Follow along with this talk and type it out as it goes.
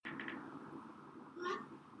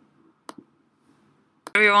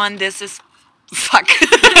Everyone, this is... Fuck.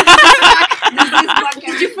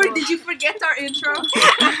 Did you forget our intro?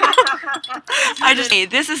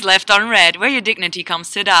 This is Left on Red, where your dignity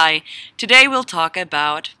comes to die. Today we'll talk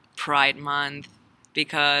about Pride Month,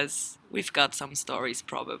 because we've got some stories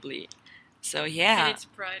probably. So yeah. And it's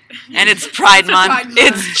Pride. And it's Pride Month. Pride Month.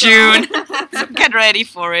 It's June. So get ready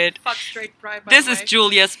for it. Fuck straight Pride, by This the is way.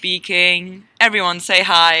 Julia speaking. Everyone say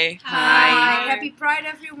hi. Hi. Happy Pride,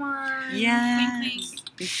 everyone. Yeah. Wink,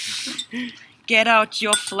 wink. Get out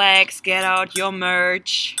your flags, get out your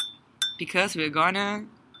merch, because we're gonna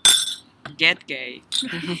get gay.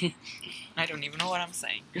 I don't even know what I'm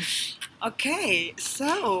saying. Okay,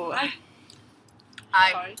 so... Hi.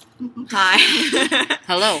 Hi.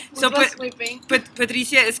 Hello. So sleeping.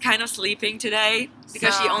 Patricia is kind of sleeping today,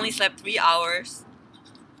 because she So- only slept 3 hours.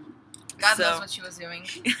 God So- knows what she was doing.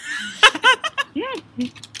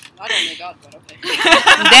 I don't know God, but okay.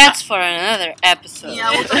 That's for another episode.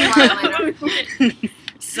 Yeah, we'll talk about it later.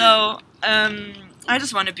 So, I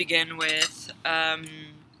just want to begin with...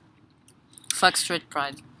 Fuck straight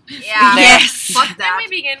pride. Yeah. Yes! Fuck Can that. we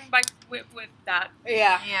begin with that?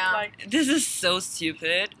 Yeah. Like, This is so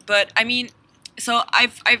stupid, but I mean... So,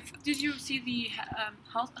 I've did you see the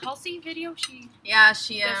Halsey video? She Yeah,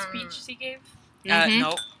 she the speech she gave. Mhm.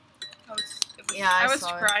 no. Yeah, I I was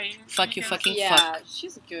saw it. crying. Fuck you, because- fucking Yeah, fuck.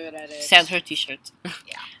 she's good at it. Said her t-shirt.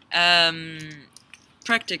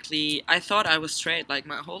 Practically, I thought I was straight like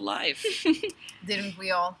my whole life. Didn't we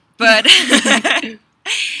all? But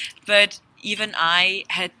but even I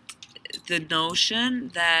had the notion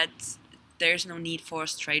that there's no need for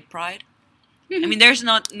straight pride. I mean, there's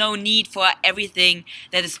no need for everything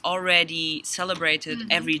that is already celebrated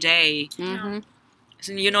every day. Mm-hmm.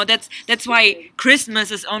 So, you know, that's why Christmas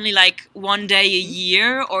is only like one day a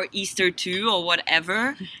year, or Easter too, or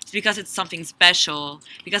whatever. It's because it's something special.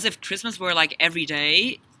 Because if Christmas were like every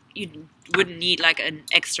day, you wouldn't need like an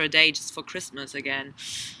extra day just for Christmas again.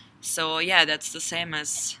 So yeah, that's the same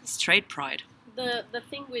as straight pride. The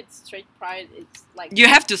thing with straight pride, it's like You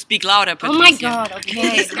have to speak louder, Oh my Patricia. god,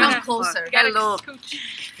 okay. Come closer. You gotta Hello.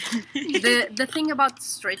 scooch. the thing about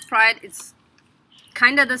straight pride, it's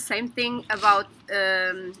kind of the same thing about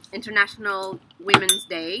International Women's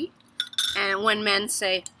Day, and when men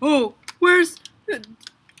say, "Oh, where's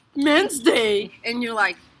Men's Day?" and you're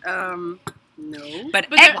like, no. But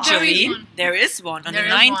But there actually, is one. there is one on There the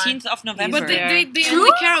is one. 19th of November. But there. they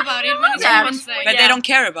only care about it when it's Yeah. Women's Day. But they don't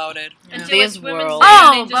care about it. Until This it's Women's world. Day,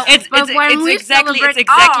 Oh, they just- It's when we exactly celebrate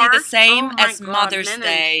the ours, same oh my as God, Mother's men and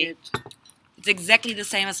Day. shit. It's exactly the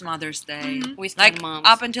same as Mother's Day. With Like my moms.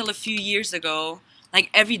 up until a few years ago,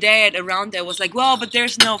 like every day around there was like, well, but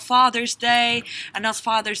there's no Father's Day, and us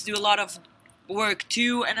fathers do a lot of work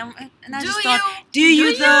too. And I Do just you? thought, do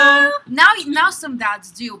you though? Now some dads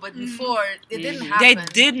do, but before it didn't happen. They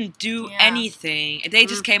didn't do Yeah. anything. They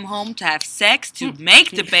just came home to have sex, to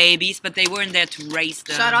make the babies, but they weren't there to raise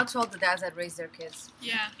them. Shout out to all the dads that raise their kids.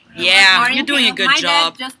 Yeah. Yeah, you're doing a good My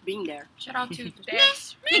job. dad just being there. Shout out to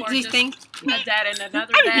dads who are Existing. just a dad and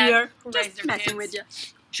another I'm dad here. who raise Just their messing kids. with you.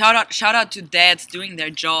 Shout out to dads doing their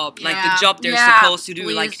job, like the Yeah. job they're Yeah, supposed to do,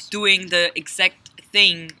 like please. doing the exact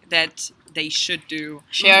thing that they should do.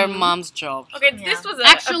 Share mom's job. Okay, Yeah. this was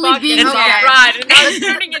Actually a podcast being about okay. pride, and now it's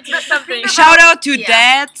turning into something. Shout out to Yeah.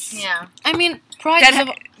 dads Yeah. I mean, pride that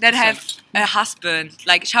is that have a husband.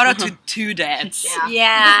 Like shout out to two dads. Yeah. The thing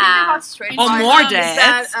Yeah. about straight Or pride more is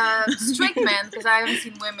dads. that straight men, because I haven't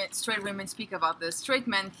seen straight women speak about this. Straight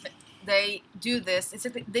men, they do this. It's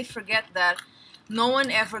that they forget that no one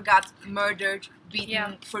ever got murdered, beaten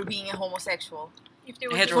Yeah. for being a homosexual. If they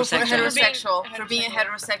were Heterosexual. For being a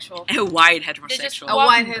heterosexual. A white They just heterosexual. A Walk-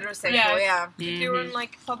 white heterosexual, Yeah. yeah. If they were in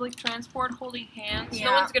like public transport holding hands, no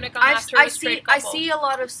Yeah. one's gonna come I after a see straight I couple. see a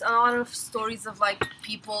lot of stories of like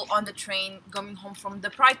people on the train coming home from the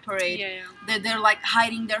Pride parade. Yeah. That they're like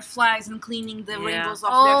hiding their flags and cleaning the Yeah. rainbows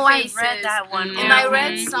off Oh, their I faces. read that one. And I Mhm.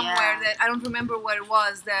 read somewhere Yeah. that I don't remember what it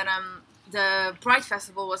was that the Pride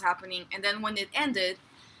Festival was happening, and then when it ended,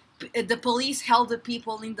 the police held the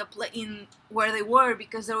people in in where they were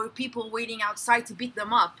because there were people waiting outside to beat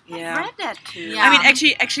them up. I Yeah. read that too. Yeah. I mean,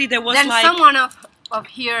 actually, there was Then like someone of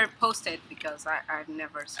here posted because I've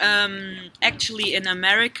never seen actually in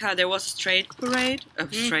America there was a straight parade.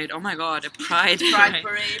 Straight. Oh my god, a pride Pride parade.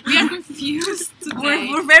 parade. We are confused today.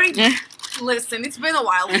 We're very. Listen, it's been a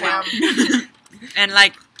while, fam. And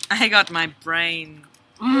like I got my brain.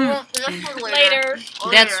 Later.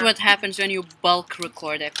 That's what happens when you bulk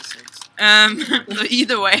record episodes. So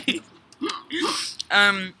either way.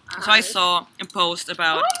 So I saw a post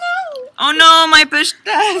about. Oh no, my push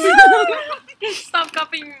Stop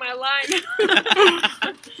copying my line.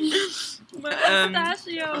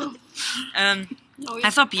 Pistachio. I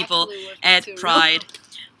saw people at Pride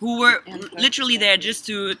who were literally there just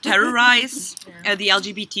to terrorize the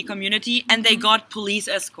LGBT community, and they got police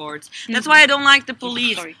escorts. That's why I don't like the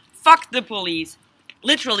police. Sorry. Fuck the police.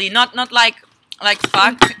 Literally, not like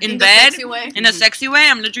fuck in the bed sexy way. in a sexy way.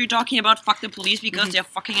 I'm literally talking about fuck the police because they're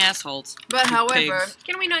fucking assholes. But however, Pigs.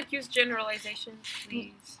 Can we not use generalizations,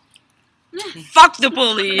 please? Fuck the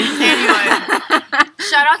police.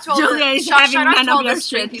 shout out to all Julia the is shout having out none to of all your the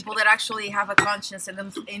straight shit. people that actually have a conscience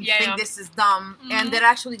and think Yeah. this is dumb, and that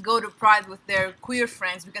actually go to Pride with their queer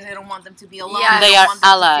friends because they don't want them to be alone. Yeah, They don't are want them to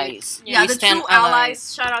feel- allies. Yeah, We the stand true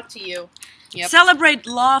allies. Shout out to you. Yep. Celebrate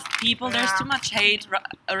love, people. There's Yeah. too much hate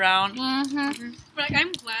around. Mm-hmm. But like,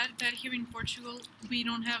 I'm glad that here in Portugal we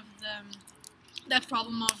don't have that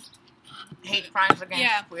problem of. Hate crimes against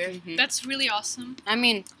Yeah. queer. That's really awesome. I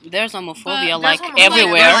mean, there's homophobia But like There's homophobia,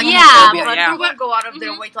 everywhere. like Yeah, homophobia, but- people would go out of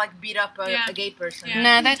their way to like beat up Yeah. a gay person. Yeah.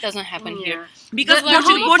 Nah, that doesn't happen here. Because the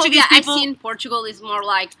Portuguese homophobia I people. see in Portugal is more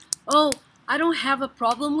like, oh, I don't have a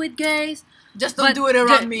problem with gays. Just don't but do it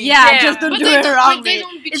around me. Yeah, just don't But do they it don't- around but they me.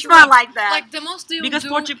 don't beat It's you more up. like that. Like the most they will Because do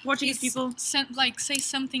Portuguese is people. say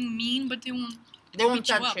something mean, but they won't. They won't beat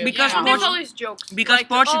you touch up. you. Because yeah. There's always jokes. Because like,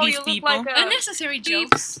 Portuguese you look people- like a Unnecessary thief.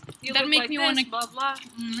 jokes You that look make like me this, want to. blah blah.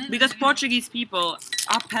 Because Portuguese people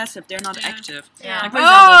are passive. They're not Yeah. active. Yeah. Like, for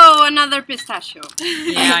example, Oh, another pistachio.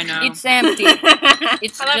 yeah, I know. It's empty.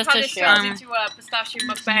 It's I love just how a this shell. turns into a pistachio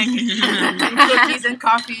mukbang. And cookies and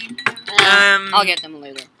coffee. I'll get them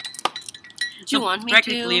later. Do you So want me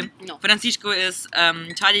practically, to? No. Francisco is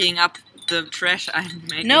tidying up the trash I'm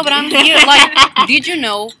making. No, but I'm here. Like, did you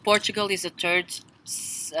know Portugal is the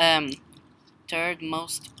third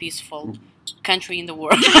most peaceful country in the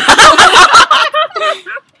world?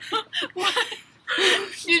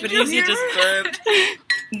 Patricia just burped.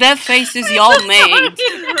 The faces y'all made.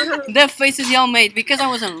 The faces y'all made. Because I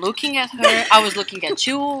wasn't looking at her, I was looking at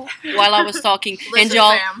you while I was talking, and Listen,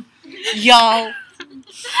 y'all, fam. y'all.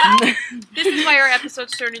 This is why our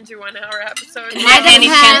episodes turn into 1 hour episodes. My Danny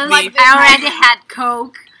can't be. I already had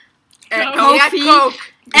Coke. We had Coffee. Coke.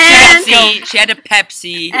 And, She had a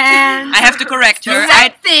Pepsi. and I have to correct her.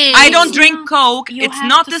 something. I don't drink Coke. You It's have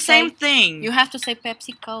not to the say- same thing. You have to say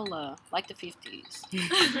Pepsi Cola, like the 50s.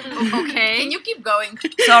 Okay. Can you keep going?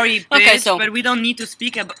 Sorry, bitch, Okay, so- but we don't need to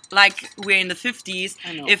speak like we're in the 50s.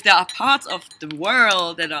 I know. If there are parts of the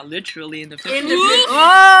world that are literally in the 50s. In the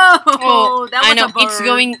Oh, that was I know a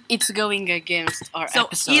burn. it's going against our So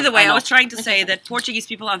episode. either way, I know. was trying to say that Portuguese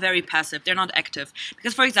people are very passive. They're not active.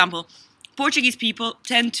 Because, for example, Portuguese people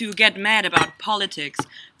tend to get mad about politics,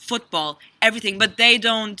 football, everything, but they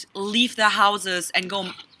don't leave their houses and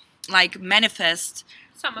go like manifest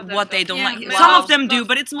Some of them what they don't. don't Yeah, like. well, Some of them do,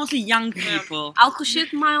 but it's mostly young people.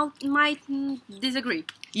 Alcoshit might disagree.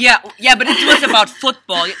 Yeah, but it was about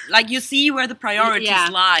football. Like you see where the priorities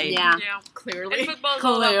lie. Yeah. Yeah. Clearly. And football's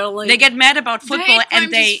all about Clearly. They get mad about football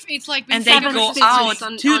and they It's like and been they seven go stitches. out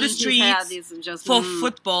on- to on the his streets head is just, for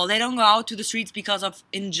football. They don't go out to the streets because of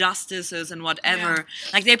injustices and whatever.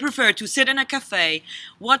 Like they prefer to sit in a cafe,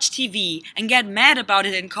 watch TV, and get mad about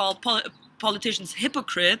it and call politicians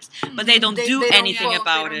hypocrites, but they don't do anything vote,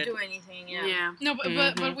 about they it. don't do anything, yeah. Yeah. No,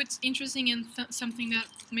 but what's interesting and something that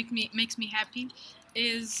makes me happy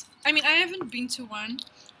is, I mean, I haven't been to one,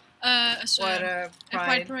 a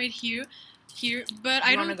Pride Parade here, but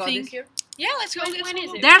I You wanna don't go think. this year? Yeah, let's go. When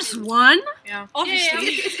is it? There's one? Yeah. Obviously.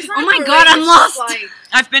 It's Oh not my a God, parade, I'm it's lost. just like-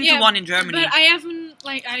 I've been Yeah, to one in Germany. But I haven't,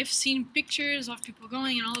 like, I've seen pictures of people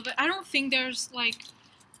going and all of that. I don't think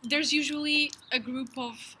there's usually a group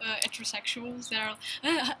of heterosexuals that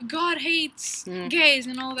are, God hates gays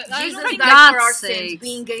and all that. I Jesus don't think died for our God's sins. sakes.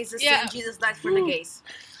 Being gay is a Yeah. sin. Jesus died for the gays.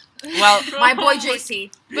 Well, My boy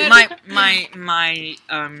JC. But- my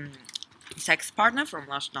sex partner from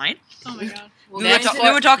last night. Oh my god. We'll We get were, into-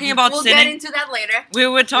 we were talking about we'll get sinning. into that later. We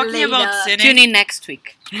were talking about Later. Tune sinning. in next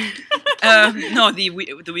week. No, the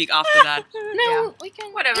week after that. No, we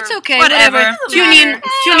can. Whatever. It's okay. Whatever. Whatever. Tune in.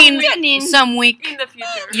 Tune in. Some week. In the future.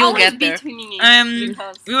 You'll Always get be there. tuning in.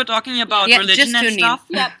 Um, we were talking about Yeah, religion just and tune in. stuff.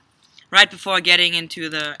 Yep. Right before getting into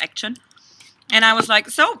the action. And I was like,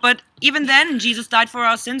 so, but even then, Jesus died for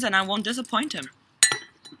our sins and I won't disappoint him.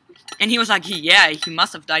 And he was like, yeah, he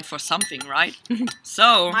must have died for something, right?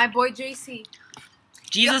 So, My boy JC.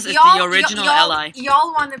 Jesus is Y'all- the original y'all- ally.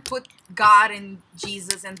 Y'all want to put God and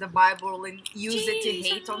Jesus and the Bible and use it to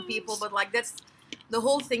hate on people, but like that's the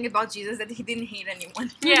whole thing about Jesus, that he didn't hate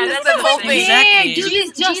anyone. Yeah, that's the the whole thing. thing. Exactly. dude,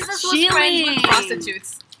 it's just Jesus was friends with chilling.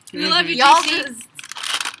 prostitutes. We love you, Y'all JC.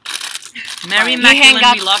 just Mary He hang Magdalene,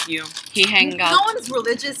 out- we love you. He hang no out. one is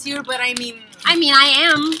religious here, but I mean, I mean, I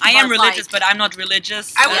am. I am but, religious, like, but I'm not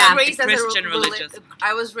religious. I was I'm raised as Christian a religious.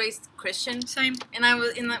 I was raised Christian, Same. and I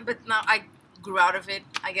was but now I grew out of it.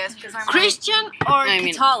 I guess because I'm Christian or I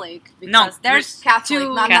mean- Catholic? No, Because there's Catholic,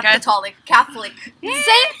 two. not Catholic. Catholic. Catholic.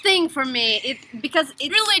 Same thing for me. Because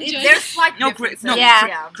it's Religion. There's slight No, differences. no,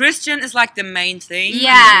 Yeah. Christian is like the main thing.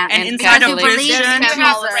 Yeah, And And inside of Catholic. Christian,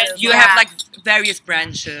 Catholicism. you have like various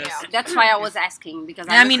branches. Yeah. That's why I was asking because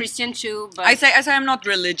I I'm mean, a Christian too. But I say I'm not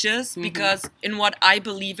religious because in what I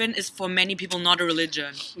believe in is for many people not a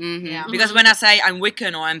religion. Mm-hmm. Yeah. Because when I say I'm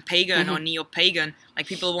Wiccan or I'm pagan or neo-pagan, like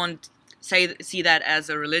people won't see that as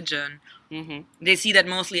a religion. Mm-hmm. They see that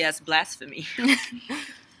mostly as blasphemy.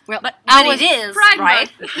 Well, but I was it is Pride right.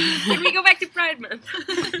 Month. Can we go back to Pride Month?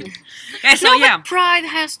 Yeah, so no, yeah. but pride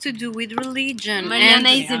has to do with religion Mariana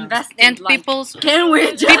and, is Yeah. invested. and like, people's can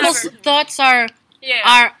we just? people's thoughts are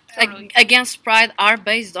Yeah. totally. against pride are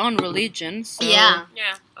based on religion. So Yeah.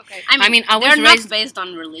 Yeah. Okay. I mean, I was they're raised- not based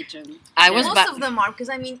on religion. I was Most ba- of them are because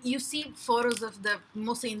I mean you see photos of the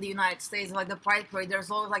mostly in the United States like the Pride Parade.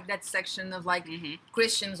 There's always like that section of like Mhm.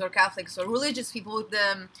 Christians or Catholics or religious people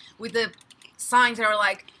with the signs that are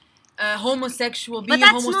like homosexual. Being a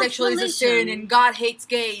that's not homosexual is a sin religion. and God hates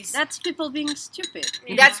gays. That's people being stupid.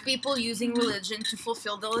 That's people using religion to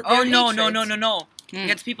fulfill their Oh no, hatred. no. Mm.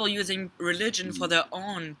 It's people using religion for their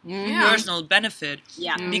own Mhm. personal benefit.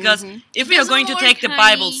 Yeah. Mhm. Because if we are going to take the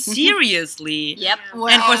Bible seriously, Yep.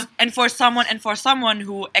 Well, and for someone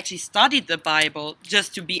who actually studied the Bible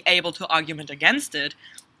just to be able to argument against it,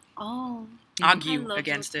 Oh. argue I love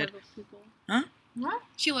against those it. type of people.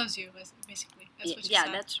 She loves you, basically. That's what she Yeah,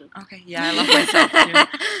 said. that's true. Okay, yeah, I love myself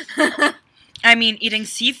too. I mean, eating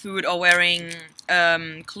seafood or wearing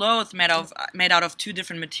clothes made out of two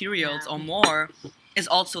different materials or more is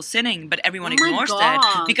also sinning, but everyone Oh my ignores God.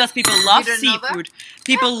 that because people love didn't know that? seafood.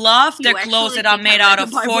 People love their You clothes actually that are think I made read out the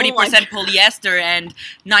of Bible, 40% like- polyester and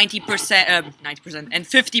 90% and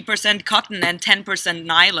 50% cotton and 10%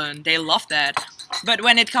 nylon. They love that. But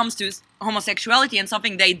when it comes to homosexuality and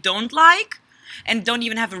something they don't like and don't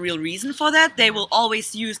even have a real reason for that, they will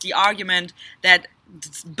always use the argument that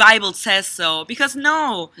the Bible says so. Because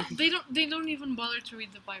no, They don't even bother to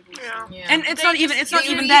read the Bible. Yeah. yeah. and it's not even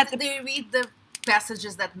They that. They read the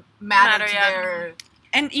passages that matter Matter, to yeah. their.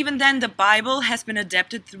 And even then, the Bible has been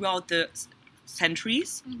adapted throughout the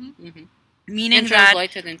centuries, Mhm. meaning And that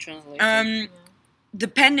translated and translated.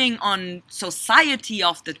 depending on society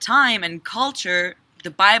of the time and culture, the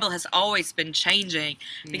Bible has always been changing.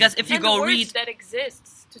 Because if you And go the words read that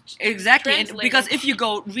exists. exactly, and translate because it. if you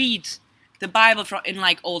go read the Bible in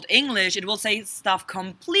like Old English, it will say stuff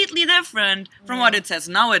completely different from what it says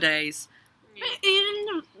nowadays.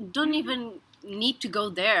 You don't even need to go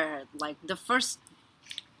there. Like the first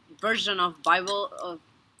version of Bible of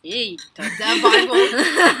the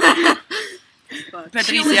Bible.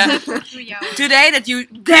 Patricia, 3 hours. today that you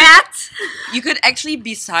could actually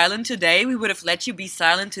be silent today. We would have let you be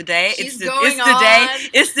silent today. She's it's the going day. on.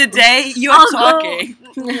 It's the day you're I'll talking.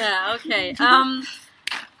 go. Yeah. Okay.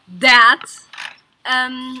 That.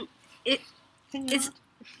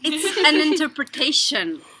 It's an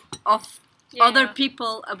interpretation of other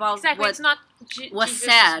people about Exactly. what It's not was Jesus'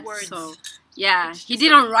 said. words. So yeah, he just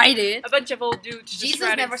didn't write it. A bunch of old dudes. just Jesus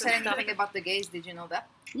writing never some said stuff. anything about the gays. Did you know that?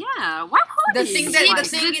 Yeah. Why would The he? thing that Like,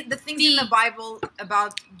 the things in the Bible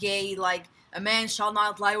about gay, like a man shall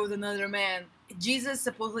not lie with another man. Jesus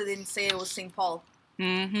supposedly didn't say it was Saint Paul.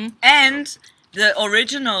 Mm-hmm. And the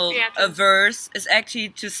original Yeah, true. verse is actually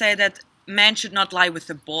to say that man should not lie with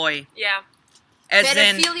a boy, Yeah. as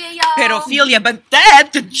in Pedophilia, y'all. pedophilia. But that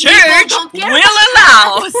the church don't care will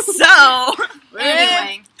allow. So,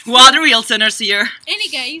 Anyway, who are the real sinners here? Any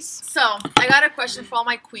guys? so I got a question for all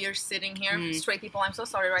my queers sitting here, straight people. I'm so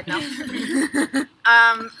sorry right now.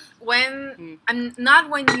 When and not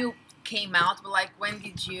when you came out, but like when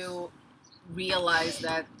did you realize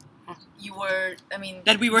that you were? I mean,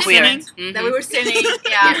 That we were different, sinning? That we were sinning.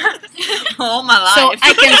 Yeah. All my life. So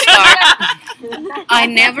I can start. I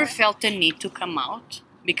never felt the need to come out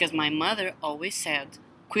because my mother always said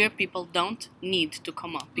queer people don't need to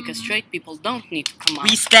come out because straight people don't need to come out.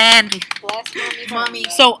 we stand. Mommy.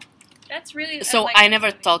 So That's really. So like I never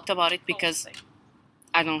something. talked about it because False thing.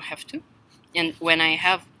 I don't have to. And when I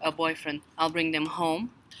have a boyfriend, I'll bring them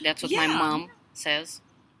home. That's what my Yeah. mom says.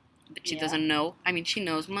 But she Yeah. doesn't know. I mean, she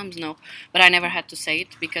knows. Moms know. But I never had to say it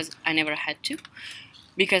because I never had to.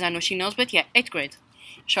 Because I know she knows. But yeah, 8th grade.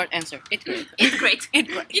 Short answer. 8th grade. 8th grade. 8th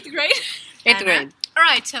grade. It's great. 8th grade. All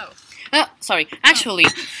right, so Sorry. Actually,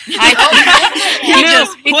 He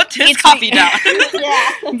just put his it's- coffee down.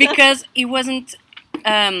 because it wasn't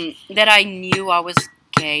that I knew I was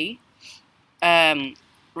gay.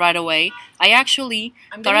 right away. I actually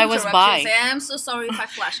I'm thought gonna I was interrupt you and bi. say, I'm so sorry if I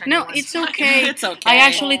flash No, anyone. it's okay. It's okay. I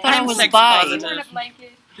actually thought I I'm was sex bi. positive. You want a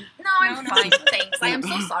blanket? No, I'm fine. Thanks. I am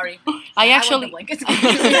so sorry. I want actually, the blanket. But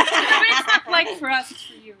it's not like for us, it's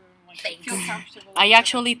for you. Like, Thanks. feel comfortable. I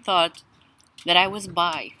actually thought that I was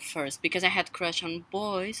bi first because I had crush on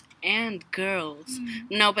boys and girls.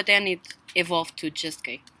 No, but then it evolved to just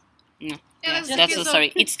gay. No, Yeah, that's because so of-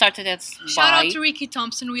 sorry. It started as Shout bi. out to Ricky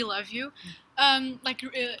Thompson, we love you.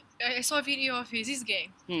 I saw a video of his. He's gay,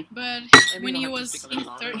 but when he was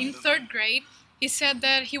in third grade, he said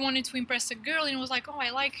that he wanted to impress a girl and was like, "Oh, I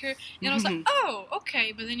like her," and I was like, "Oh,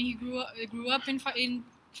 okay." But then he grew up and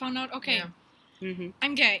found out, okay, Mm-hmm.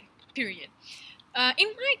 I'm gay. Period. In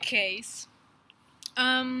my case,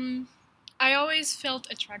 I always felt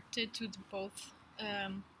attracted to both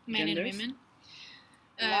men Genders? and women.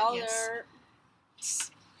 Louder.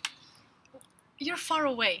 Yes. You're far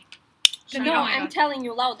away. No, Oh my I'm God. telling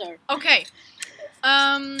you louder. Okay.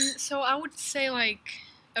 So I would say like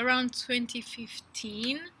around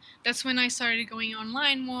 2015. That's when I started going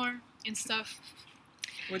online more and stuff.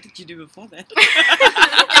 What did you do before that?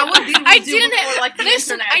 Yeah, what did we I do didn't before, have. like, the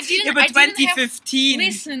Listen, internet? I didn't. Yeah, but I didn't have, 2015.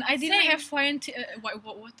 listen, I didn't have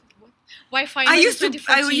what? Wi-Fi. I until used to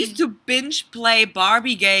 2014. binge play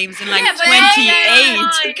Barbie games in like Yeah, but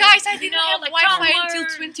 28. Guys, I didn't have like Wi-Fi Tumblr. until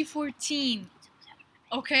 2014.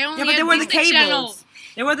 Okay, I only Yeah, but had there were the Disney Channel. cables.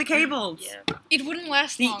 There were the cables. Yeah. It wouldn't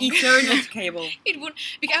last The long. Ethernet cable. It would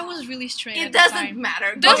because I was really straight at It the doesn't time.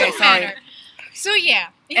 matter. Doesn't Okay, sorry. matter. So yeah.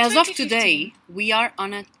 in As of 2015 today, we are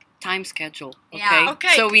on a time schedule. Okay, Yeah.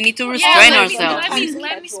 Okay. so we need to Yeah, restrain let me- ourselves.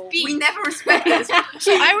 Let me speak. We never respect it.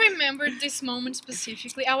 So I remember this moment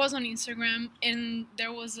specifically. I was on Instagram and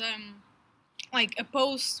there was like a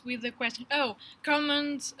post with the question, "Oh,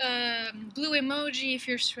 comment blue emoji if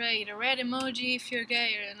you're straight, a red emoji if you're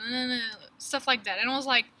gay," or stuff like that. And I was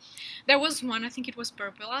like, there was one. I think it was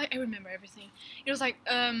purple. I remember everything. It was like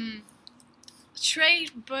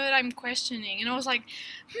straight, but I'm questioning, and I was like,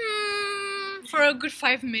 for a good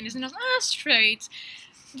 5 minutes, and I was straight.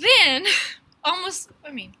 Then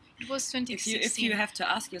it was 2016. If you have to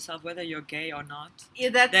ask yourself whether you're gay or not, Yeah,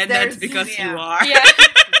 then that's because you are. Yeah.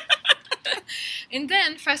 And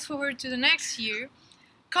then fast forward to the next year,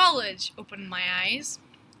 college opened my eyes.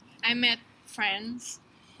 I met friends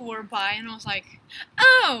who were bi, and I was like,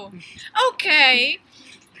 oh, okay.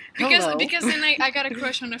 Hello. Because then I got a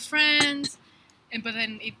crush on a friend, but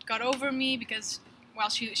then it got over me because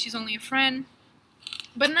she's only a friend.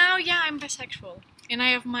 But now, yeah, I'm bisexual, and I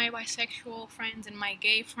have my bisexual friends and my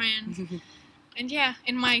gay friends, and yeah,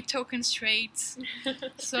 and my token straight.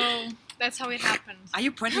 So that's how it happened. Are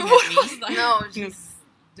you pointing at What me? was that? No, she's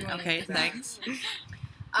doing Okay, it. thanks.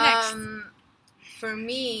 For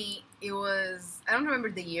me, it was, I don't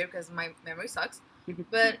remember the year because my memory sucks,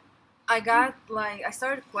 but I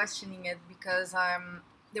started questioning it because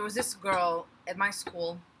there was this girl at my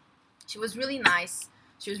school. She was really nice.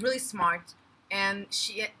 She was really smart. And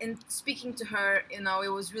speaking to her, it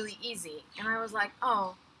was really easy. And I was like,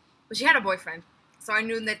 oh, but she had a boyfriend. So I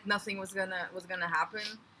knew that nothing was gonna happen.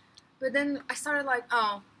 But then I started like,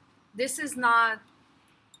 oh, this is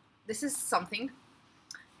something.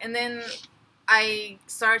 And then I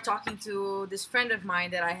started talking to this friend of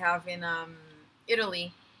mine that I have in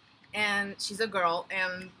Italy, and she's a girl,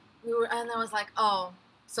 and I was like, oh,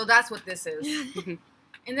 so that's what this is.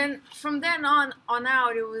 And then from then on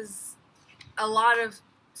out, it was a lot of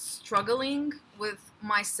struggling with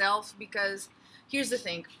myself because here's the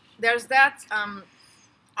thing: there's that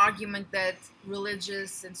argument that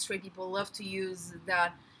religious and straight people love to use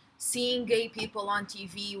that seeing gay people on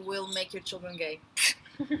TV will make your children gay.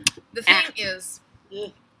 The thing is,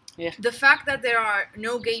 the fact that there are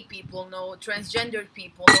no gay people, no transgendered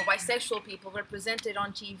people, no bisexual people represented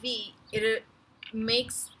on TV, it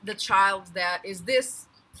makes the child that is this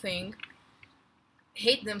thing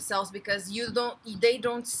hate themselves because they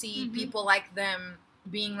don't see people like them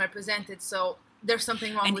being represented. So there's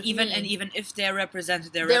something wrong with me. And even if they're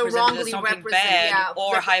represented, they're They're represented as wrongly something represented, bad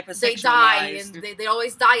or hypersexualized. They die, and they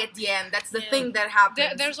always die at the end. That's the thing that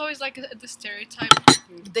happens. There's always like the stereotype.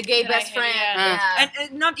 The gay that I best hate, friend. yeah. Yeah.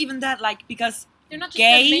 And not even that, like, because They're not just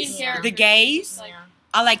gays, the main the characters. gays Like,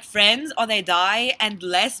 are like friends or they die, and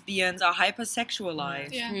lesbians are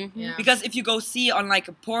hypersexualized. Yeah. Yeah. Because if you go see on like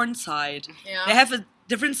a porn site, Yeah. they have a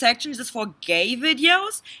different section just for gay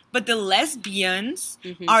videos, but the lesbians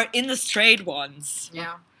are in the straight ones.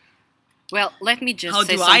 Yeah. Well, let me just How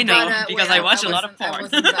say do I something. know? Because I watch a lot of porn.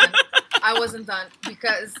 I wasn't done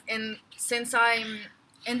because and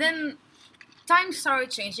then times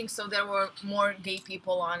started changing, so there were more gay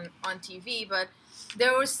people on TV, but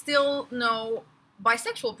there was still no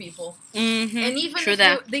bisexual people. Mm-hmm. And even True if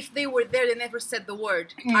that. they were there, they never said the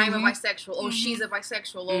word, I'm a bisexual, or she's a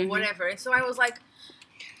bisexual, or whatever. And so I was like,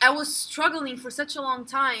 I was struggling for such a long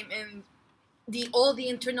time, and all the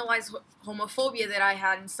internalized homophobia that I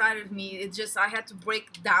had inside of me, I had to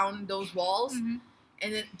break down those walls and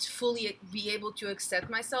then fully be able to accept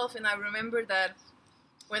myself. And I remember that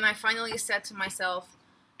when I finally said to myself,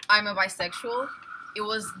 I'm a bisexual, it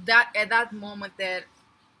was at that moment that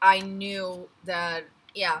I knew that,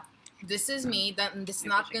 yeah, this is me, that this is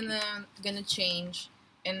not gonna change.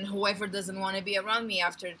 And whoever doesn't want to be around me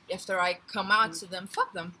after I come out to them,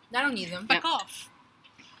 fuck them. I don't need them. Fuck off.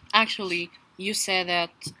 Actually, you said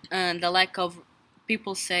that the lack of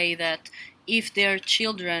people say that if their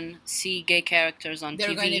children see gay characters on They're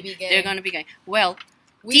TV, gonna be gay. they're going to be gay. Well,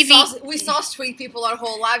 We TV saw straight people our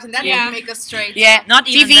whole lives, and that Yeah. didn't make us straight. yeah, Not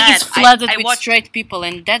even TV that. is flooded I with watched- straight people,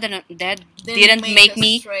 and that didn't make us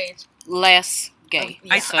me straight. less gay.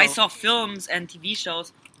 Yeah. I saw films and TV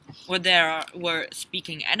shows where there were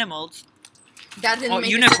speaking animals, That didn't Or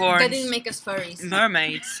make unicorns. Us, that didn't make us furries.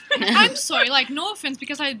 mermaids. I'm sorry, like, no offense,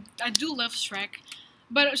 because I do love Shrek.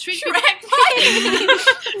 But straight people... Shrek.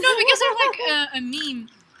 No, because there's like a meme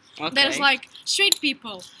Okay. that is like, straight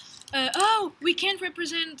people, oh, we can't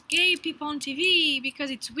represent gay people on TV because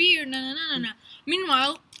it's weird, no.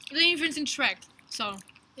 Meanwhile, they invented Shrek, so,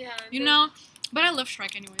 Yeah. you know. But I love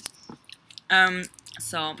Shrek anyways.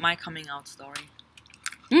 So my coming out story.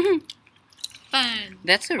 Mhm. Fun.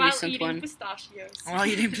 That's a While recent eating one. pistachios. While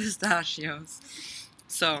eating pistachios.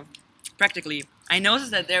 So, practically, I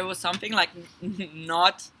noticed that there was something like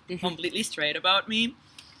not completely straight about me.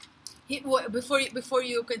 Before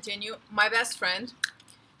you continue, my best friend,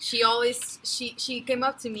 she came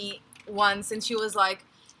up to me once and she was like,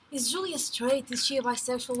 "Is Julia straight? Is she a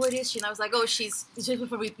bisexual? What is she?" And I was like, "Oh, she's just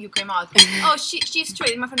before you came out. Oh, she's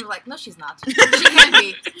straight." And my friend was like, "No, she's not. She can't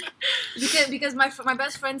be." Because my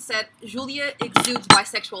best friend said Julia exudes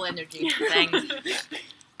bisexual energy. Thanks.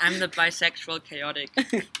 I'm the bisexual chaotic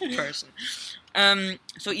person.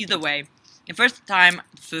 So either way, the first time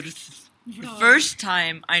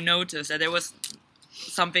I noticed that there was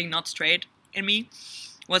something not straight in me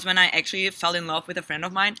was when I actually fell in love with a friend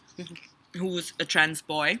of mine who was a trans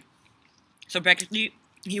boy. So practically,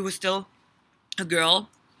 he was still a girl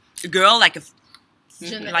like a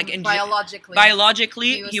like in Biologically.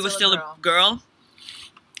 biologically he was still a girl.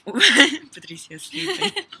 Patricia's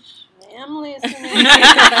sleeping. I'm listening.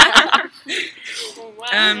 Oh,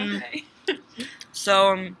 wow. Okay.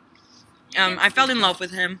 So I fell in love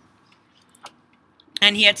with him,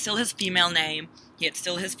 and he had still his female name, he had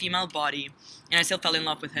still his female body, and I still fell in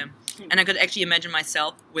love with him, and I could actually imagine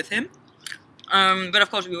myself with him. But of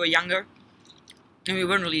course we were younger, and we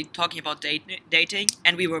weren't really talking about dating,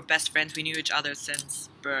 and we were best friends. We knew each other since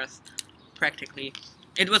birth, practically.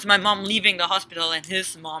 It was my mom leaving the hospital and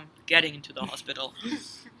his mom getting into the hospital,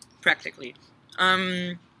 practically.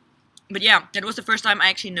 But yeah, that was the first time I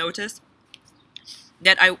actually noticed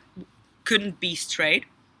that I couldn't be straight,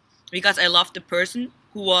 because I loved the person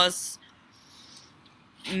who was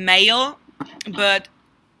male but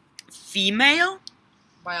female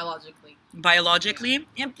biologically.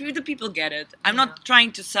 Yeah, the people get it. I'm not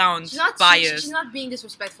trying to sound She's not biased. She's not being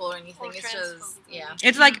disrespectful or anything. Or It's just transphobic.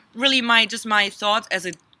 It's like really my thoughts as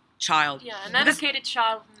a child. Yeah, an Because- educated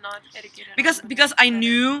child, not educated. Because I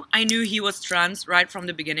knew he was trans right from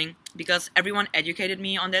the beginning, because everyone educated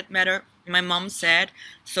me on that matter. My mom said,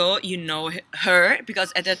 "So you know her,"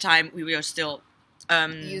 because at that time we were still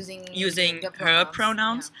using the her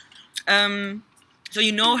pronouns. So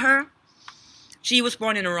you know her. She was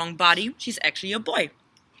born in the wrong body. She's actually a boy.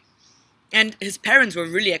 And his parents were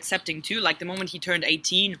really accepting too. Like the moment he turned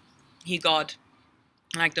 18, he got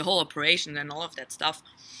like the whole operation and all of that stuff.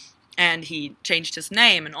 And he changed his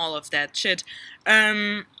name and all of that shit.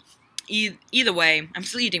 Either way, I'm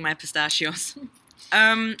still eating my pistachios.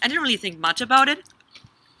 I didn't really think much about it.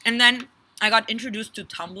 And then I got introduced to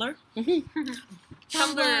Tumblr,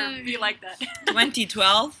 Tumblr be like that.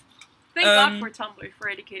 2012. Thank God for Tumblr for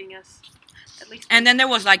educating us. At least. And then there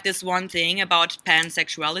was like this one thing about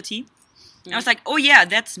pansexuality. I was like, oh yeah,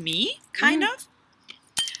 that's me, kind of.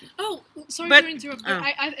 Oh, sorry But- to interrupt. But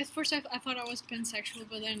at first I thought I was pansexual,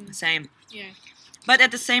 but then Same. yeah. But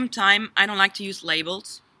at the same time, I don't like to use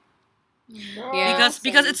labels. Yeah.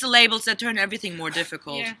 Because it's the labels that turn everything more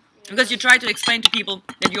difficult. Yeah. Because you try to explain to people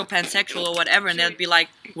that you're pansexual or whatever, and they'll be like,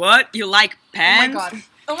 "What? You like Oh my pans?" god.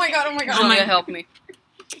 Oh my god. Oh my god. Julia, help me.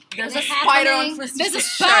 There's a What's spider happening? on Francis's There's a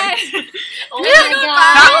shirt. spy. Oh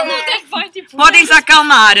my god. Podem se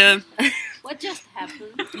acalmar. What just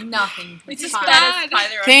happened? Nothing. It's It's a fine. bad.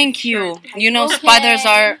 Thank you. You know, Okay. spiders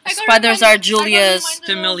are I got spiders are reminded- I got Julia's reminded of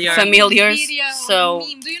familiar. familiars, video or so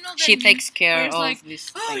meme. Do you know that she meme takes where care it's of like,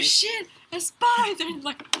 this. oh thing. shit, a spider! And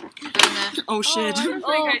like Oh shit! I don't think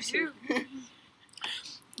I do.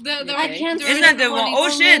 the I can't. Isn't that the one? Oh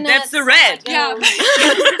 24 shit! That's the red. Yeah.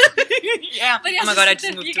 Yeah. But Oh my god! I just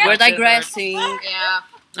you moved. gotta- We're towards it. digressing. Yeah.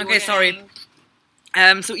 Okay, sorry.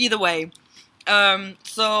 So either way,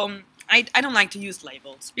 so I don't like to use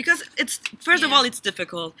labels because it's first of all it's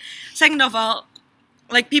difficult. Second of all,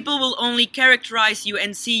 like people will only characterize you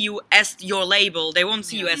and see you as your label. They won't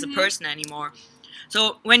see you as a person anymore.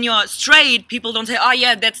 So when you're straight, people don't say, "Oh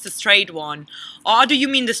yeah, that's the straight one." Or do you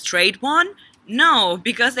mean the straight one? No,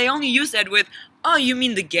 because they only use that with, "Oh, you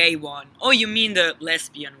mean the gay one? Oh, you mean the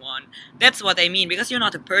lesbian one?" That's what they mean because you're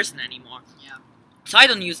not a person anymore. Yeah. So I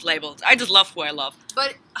don't use labels. I just love who I love.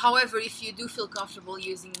 But however, if you do feel comfortable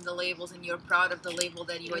using the labels and you're proud of the label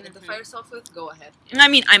that you identify yourself with, go ahead. I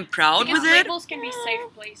mean, I'm proud Because with it. labels can be safe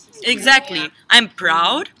places. Exactly. Yeah. I'm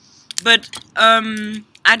proud, but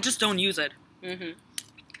I just don't use it. Mhm.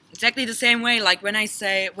 Exactly the same way, like when I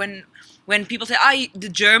say when people say, the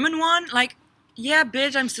German one," like, yeah,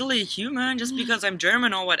 bitch, I'm still a human. Just because I'm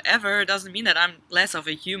German or whatever doesn't mean that I'm less of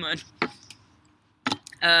a human.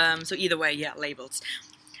 So either way, yeah, labels.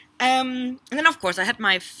 And then of course I had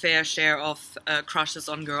my fair share of crushes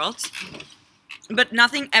on girls, but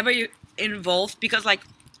nothing ever involved because like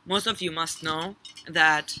most of you must know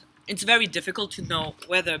that it's very difficult to know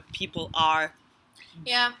whether people are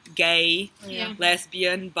Yeah. gay, Yeah.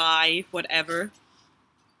 lesbian, bi, whatever.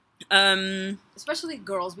 Especially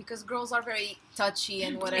girls, because girls are very touchy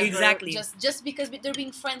and whatever. Exactly. Just because they're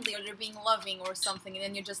being friendly or they're being loving or something, and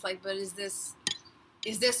then you're just like, but is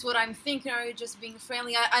this what I'm thinking? Or are you just being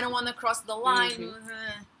friendly? I don't want to cross the line.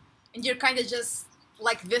 And you're kind of just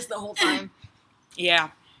like this the whole time. Yeah,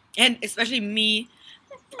 and especially me,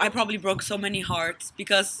 I probably broke so many hearts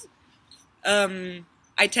because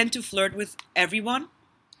I tend to flirt with everyone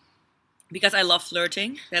because I love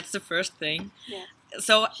flirting. That's the first thing. Yeah.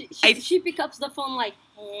 So She picks up the phone like,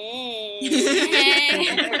 hey.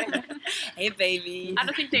 hey baby. I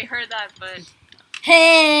don't think they heard that, but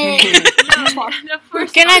Hey. the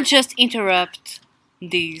first Can I one- just interrupt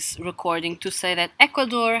this recording to say that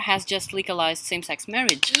Ecuador has just legalized same-sex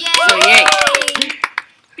marriage? Yay! So yay!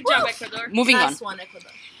 Good job, Ecuador. Moving on. Last one,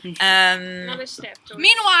 Ecuador. Another step. towards-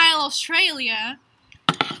 Meanwhile, Australia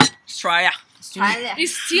Australia. Australia.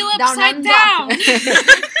 is still Down upside under. down.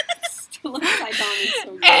 Still upside down. It's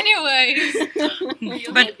so good.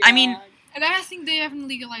 Anyways, But I mean, and I think they haven't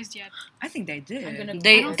legalized yet. I think they did. I'm gonna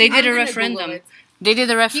They Google it. did I'm a gonna referendum. Google it. They did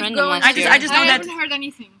a referendum going. last I year. just know I that haven't heard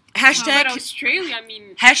anything. hashtag But Australia, I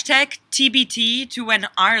mean, hashtag TBT to when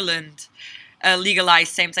Ireland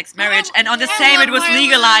legalized same-sex marriage, and on the I same love it was Ireland.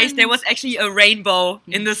 legalized. There was actually a rainbow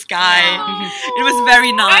in the sky. Oh. It was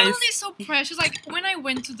very nice. Ireland is so precious. Like when I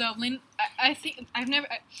went to Dublin, I think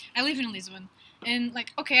I live in Lisbon, and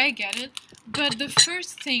like okay, I get it. But the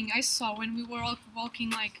first thing I saw when we were all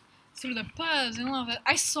walking like through the pubs and all of that,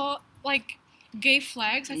 I saw like gay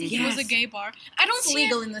flags. I think it was a Yes. gay bar. I don't It's see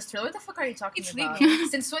legal in Australia. What the fuck are you talking It's about? legal.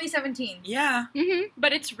 Since 2017. Yeah.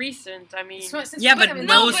 but it's recent. I mean, Since Yeah, but 2017.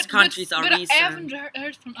 most countries are but recent. I haven't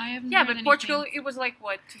heard from. I haven't. yeah, heard but anything. Portugal, it was like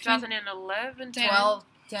what 2011, 10. 12,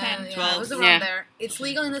 10, 10, yeah, 12. it was around Yeah. there. It's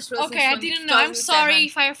legal in Australia. Okay, I since didn't know. I'm 2007. sorry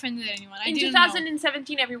if I offended anyone. I In didn't know.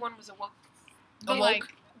 2017, everyone was awoke. But Awoke. like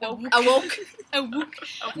Awoke. a wook.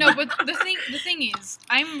 No, but the thing is,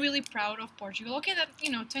 I'm really proud of Portugal. Okay, that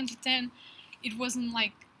 2010, it wasn't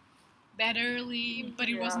like that early, but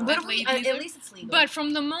it Yeah. wasn't But that late at either. least it's legal. But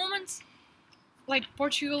from the moment, like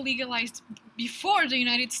Portugal legalized before the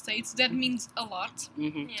United States, that means a lot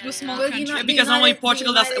Mhm. Yeah, to a small But country. the Because only United-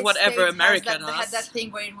 Portugal the does United whatever States America has that, had does. that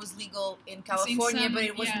thing where it was legal in California, some- but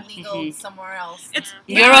it wasn't yeah. legal Mhm. somewhere else. It's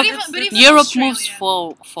But Europe- even Europe Australia- moves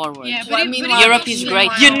forward. Yeah, Well, but meanwhile- Europe is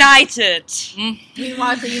great. meanwhile- united.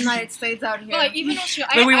 Meanwhile, the United States out here. But like even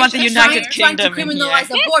Australia, But we want the I United swear- trying to Kingdom in criminalize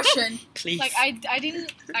here. abortion. Please. Like I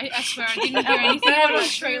didn't. I swear I didn't hear anything about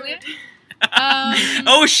Australia.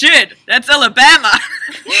 Oh shit, that's Alabama.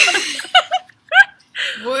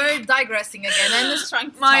 We're digressing again. I'm just trying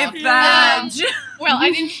to My talk. bad. Well, I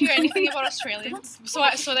didn't hear anything about Australia,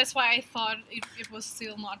 so that's why I thought it was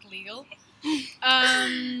still not legal.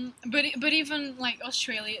 But even like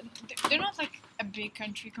Australia, they're not like a big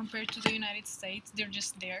country compared to the United States. They're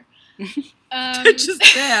just there. Just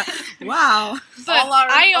there. Wow. But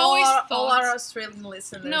I always thought all our Australian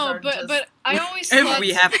listeners no, are just... but I always If thought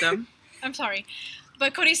we have them. I'm sorry,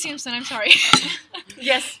 but Cody Simpson, I'm sorry.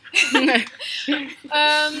 Yes.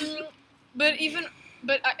 But even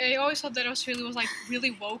But I always thought that Australia was like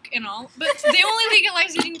really woke and all. But they only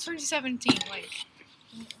legalized it in 2017. Like,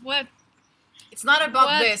 what? It's not about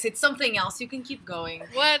What? this. It's something else. You can keep going.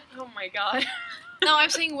 What? Oh my god. No, I'm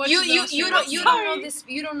saying what. You to the you Australian don't thing. know this.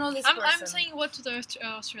 You don't know this I'm person. saying what to the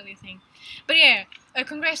Australia thing. But yeah,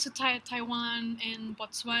 congrats to Taiwan and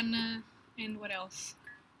Botswana and what else?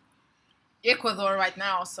 Ecuador right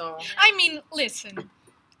now. So I mean, listen.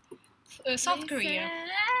 South Korea.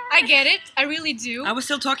 I get it. I really do. I was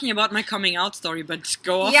still talking about my coming out story, but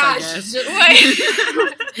go off, yeah. I guess.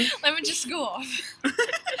 Wait. Let me just go off.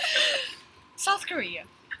 South Korea.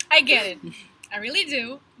 I get it. I really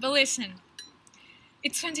do. But listen,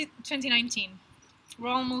 it's 2019. We're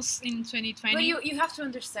almost in 2020. But you have to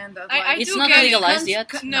understand that. I It's do not get it. legalized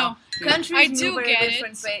yet. No. Countries I move do at get a it.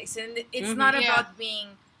 different pace, and it's Mhm. not Yeah. about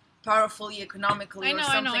being powerfully economically I or know,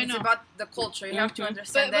 something. I It's know. about the culture. You have to Mhm.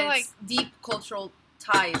 understand But that it's deep cultural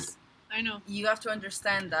ties. I know. You have to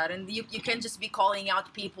understand that, and you can't just be calling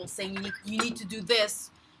out people saying you need to do this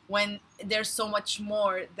when there's so much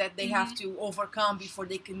more that they have to overcome before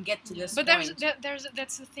they can get to this But point.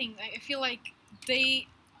 that's the thing. I feel like they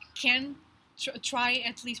can try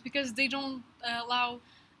at least because they don't allow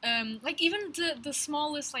like even the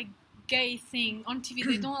smallest like gay thing on TV.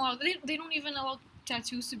 They don't allow. They don't even allow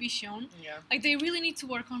tattoos to be shown. Yeah. Like they really need to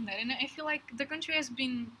work on that. And I feel like the country has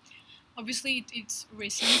been obviously it's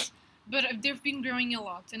recent, but they've been growing a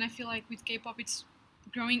lot. And I feel like with K-pop it's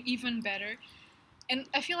growing even better. And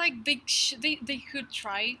I feel like they could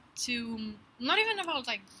try to not even about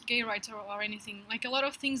like gay rights or anything. Like a lot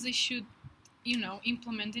of things they should,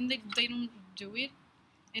 implement, and they don't do it.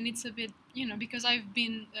 And it's a bit, because I've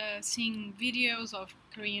been seeing videos of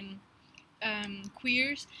Korean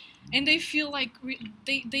queers, and they feel like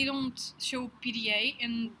they don't show PDA.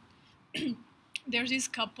 And there's this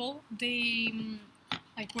couple. They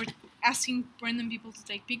were asking random people to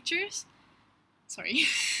take pictures. Sorry,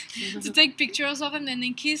 to take pictures of them, and they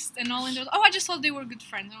kissed and all, and they was, I just thought they were good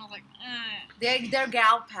friends, and I was like, They're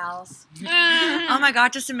gal pals. Oh my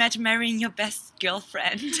god, just imagine marrying your best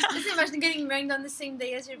girlfriend. Just imagine getting married on the same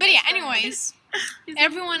day as your But best yeah, friend. anyways,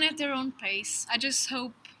 everyone at their own pace. I just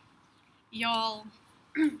hope y'all,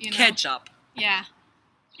 Catch up. yeah,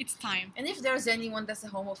 it's time. And if there's anyone that's a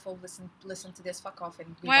homophobe, listen to this. Fuck off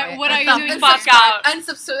and What are you doing? Fuck out.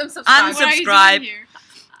 Unsubscribe. What are you Unsubscribe. doing here?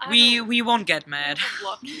 We won't get mad.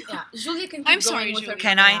 Yeah, Julia can keep I'm going sorry, with her Julia.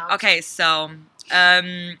 Can coming I? out. Okay, so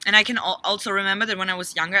and I can also remember that when I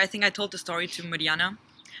was younger, I think I told the story to Mariana.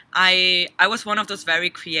 I was one of those very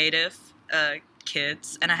creative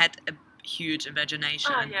kids, and I had a huge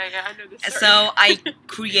imagination. Oh, yeah, I know this story. So I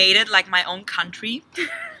created like my own country.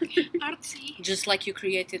 Artsy. Just like you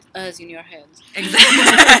created us in your head.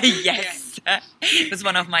 Exactly. Yes. It was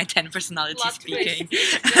one of my 10 personalities Plot speaking.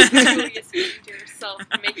 twist. Just Julia speaking to herself,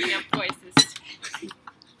 making up voices.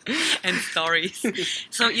 And stories.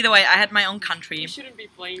 So either way, I had my own country. We shouldn't be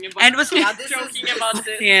playing about And it was Yeah, this joking is- about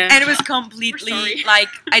this. Yeah. and it was We're completely sorry. like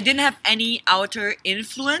I didn't have any outer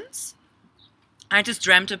influence. I just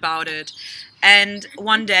dreamt about it. And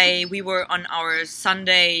one day we were on our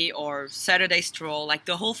Sunday or Saturday stroll, like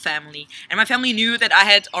the whole family. And my family knew that I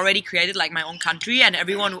had already created like my own country and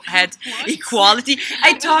everyone had What? equality.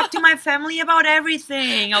 I talked to my family about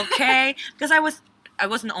everything, okay? Because I was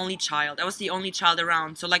an only child. I was the only child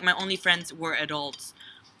around. So like my only friends were adults.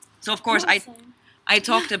 So of course I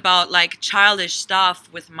talked about like childish stuff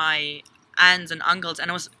with my aunts and uncles,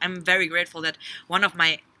 and I'm very grateful that one of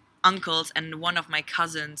my uncles and one of my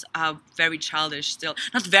cousins are very childish still.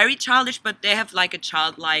 Not very childish, but they have like a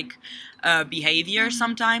childlike behavior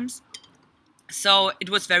sometimes. So it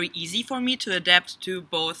was very easy for me to adapt to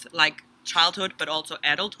both like childhood but also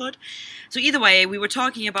adulthood. So either way, we were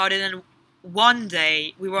talking about it, and one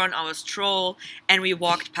day we were on our stroll and we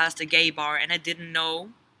walked past a gay bar, and I didn't know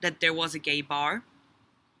that there was a gay bar.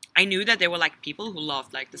 I knew that there were like people who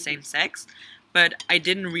loved like the same sex, but I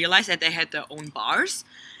didn't realize that they had their own bars.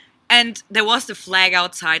 And there was the flag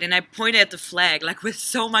outside, and I pointed at the flag like with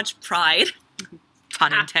so much pride,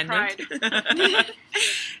 pun intended.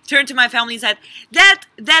 Turned to my family and said,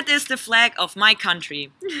 "That is the flag of my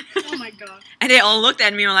country." Oh my god. And they all looked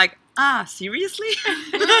at me and were like, seriously?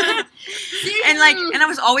 And I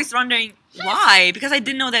was always wondering why, because I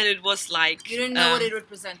didn't know that it was like You didn't know what it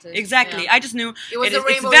represented. exactly. Yeah. I just knew It was it a is,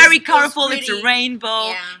 rainbow. it's very It was colorful. It's a pretty. rainbow.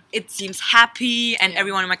 Yeah. It seems happy, and Yeah.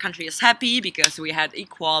 everyone in my country is happy because we had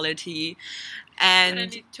equality. And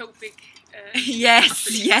And an utopic. yes,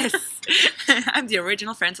 yes, I'm the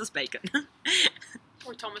original Francis Bacon.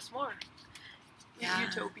 Or Thomas More. Yeah.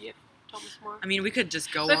 Utopia Thomas More. I mean, we could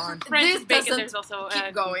just go But on. for Francis This Bacon, doesn't there's also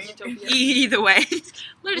keep going. Utopia. Either way.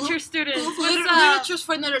 Literature students. What's Literature's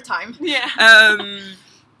for another time. Yeah.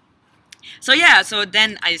 So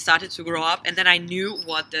then I started to grow up, and then I knew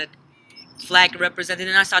what the flag represented,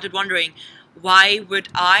 and I started wondering, why would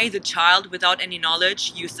I, the child without any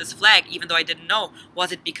knowledge, use this flag, even though I didn't know?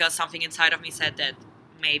 Was it because something inside of me said that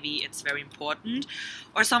maybe it's very important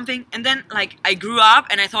or something? And then, like, I grew up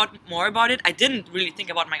and I thought more about it. I didn't really think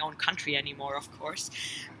about my own country anymore, of course,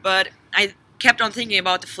 but I kept on thinking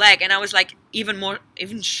about the flag, and I was like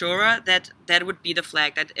even surer that that would be the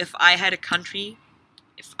flag, that if I had a country,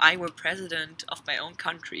 if I were president of my own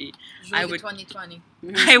country, I would 2020.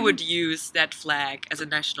 I would use that flag as a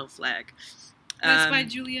national flag. That's by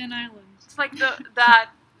Julian Island. It's like that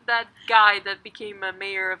guy that became a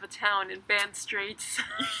mayor of a town in Band Straits.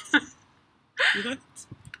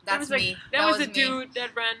 That's me. That was a me. dude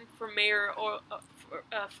that ran for mayor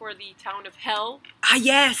for the town of Hell. Ah,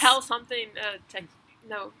 yes. Hell something.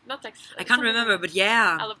 No, not Texas. I can't remember, but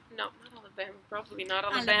yeah. No, not Alabama. Probably not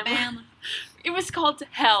Alabama. It was called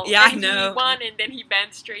Hell. Yeah, I and know. He won, and then he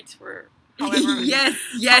banned Straits for however. yes.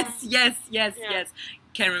 Yeah.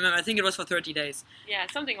 Can't remember. I think it was for 30 days. Yeah,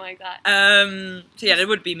 something like that. So yeah, that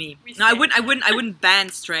would be me. We No, I stand. wouldn't ban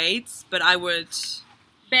straights, but I would.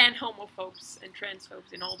 Ban homophobes and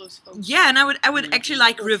transphobes and all those folks. Yeah, and I would actually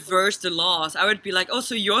like reverse the laws. I would be like, oh,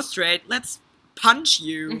 so you're straight? Let's punch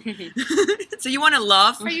you. So you want to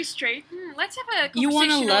love? Are you straight? Let's have a You want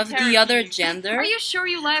to conversational love the therapy. other gender? Are you sure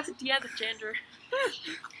you love the other gender?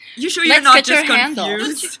 You sure Let's you're not get your just hand off.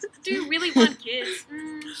 confused? Do you really want kids?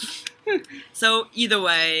 So either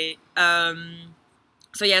way,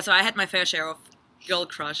 so I had my fair share of girl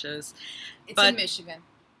crushes. It's But- in Michigan.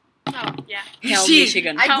 Oh, yeah. Hell, She-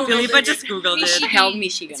 Michigan. I Hell, googled Philippa it. just googled it. Michigan. Hell, It's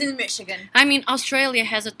Michigan. in Michigan. I mean, Australia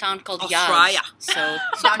has a town called Australia. Yaz. So,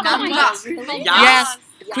 Down Oh my under. God. Really? Yeah. yes,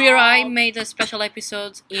 Queer Eye made a special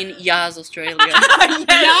episode in Yaz, Australia.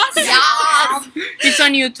 Yes. It's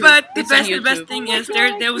on YouTube. But the It's on best YouTube. thing is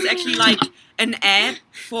there was actually like an ad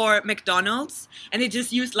for McDonald's, and they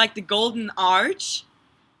just used like the golden arch,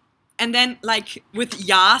 and then like with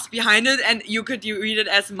Yas behind it, and you read it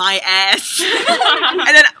as my ass,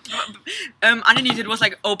 and then underneath it was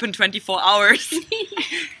like open 24 hours.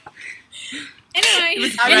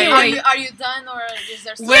 Anyway, Are you done, or is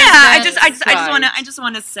there? Yeah, I just Right.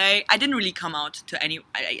 want to say I didn't really come out to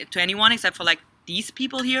anyone except for like these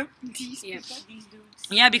people here. Yeah.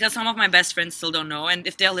 Yeah, because some of my best friends still don't know, and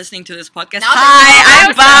if they're listening to this podcast, Now hi,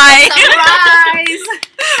 I'm bi.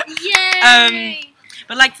 Surprise! yay!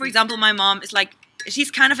 But like, for example, my mom is like,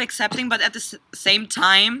 she's kind of accepting, but at the same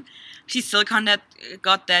time, she still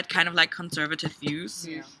got that kind of like conservative views.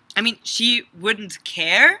 Yeah. I mean, she wouldn't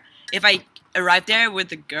care if I arrived there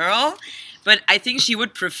with a girl, but I think she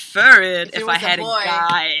would prefer it If it if I was a had a boy.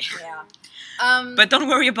 guy. Yeah. But don't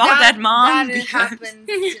worry about that, mom.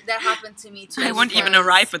 That happened to me too. I won't even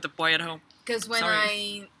arrive with the boy at home. Because when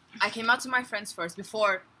Sorry. I came out to my friends first,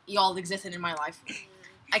 before y'all existed in my life,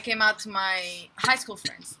 I came out to my high school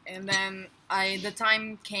friends, and then the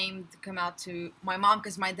time came to come out to my mom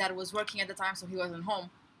because my dad was working at the time, so he wasn't home.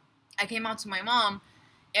 I came out to my mom,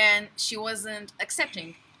 and she wasn't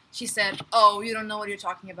accepting. She said, "Oh, you don't know what you're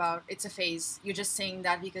talking about. It's a phase. You're just saying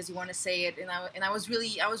that because you want to say it." And I was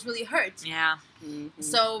really hurt. Yeah. Mhm.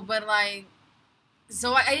 So, but like,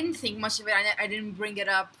 I didn't think much of it. I didn't bring it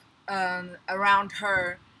up around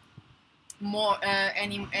her more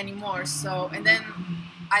anymore. So, and then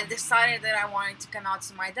I decided that I wanted to come out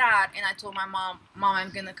to my dad, and I told my mom,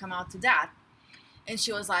 I'm gonna come out to Dad, and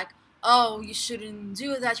she was like, "Oh, you shouldn't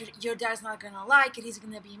do that. Your dad's not gonna like it. He's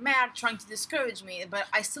gonna be mad," trying to discourage me. But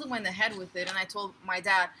I still went ahead with it, and I told my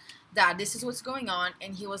dad, "Dad, this is what's going on,"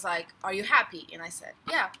 and he was like, "Are you happy?" And I said,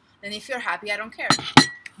 "Yeah." Then if you're happy, I don't care.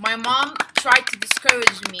 My mom tried to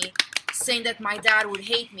discourage me, saying that my dad would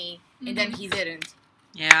hate me, and then he didn't.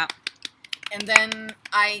 Yeah. And then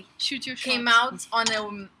I Shoot your came shots. out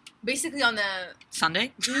on basically on a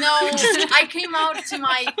Sunday? no. I came out to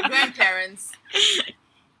my grandparents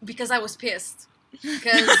because I was pissed.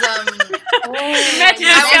 Because Imagine Yes,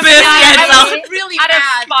 yourself pissed, out yes, I so- was really of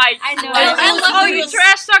mad. spite. I know. I love Oh, it you was-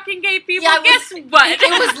 trash talking gay people. Yeah, Guess what?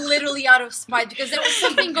 It was literally out of spite because there was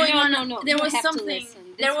something going on. There You was have to something. listen.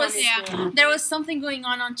 This There one was is Yeah. good. there was something going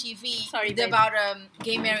on TV Sorry, babe. about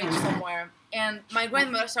gay marriage somewhere, and my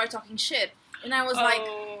grandmother started talking shit, and I was like,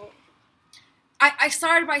 Oh. I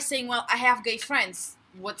started by saying, well, I have gay friends.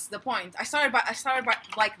 What's the point? I started by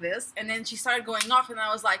like this, and then she started going off, and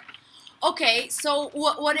I was like, okay, so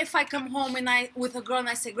what if I come home and with a girl and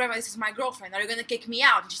I say, Grandma, this is my girlfriend. Are you gonna kick me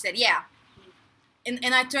out? And she said, yeah.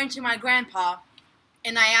 And I turned to my grandpa,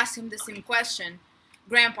 and I asked him the same question.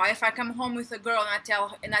 Grandpa, if I come home with a girl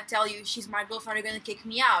and I tell you she's my girlfriend, are you gonna kick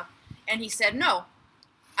me out? And he said no,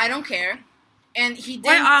 I don't care. And he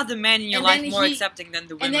Why then are the men in your and life then more he- accepting than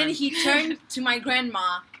the women? and then he turned to my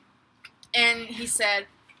grandma, and he said,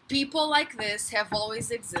 "People like this have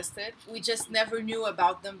always existed. We just never knew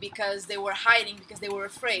about them because they were hiding because they were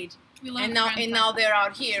afraid. We love And now grandpa. they're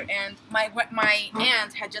out here." And my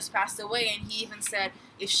aunt had just passed away, and he even said,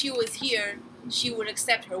 "If she was here, she would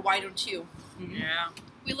accept her. Why don't you?" Yeah.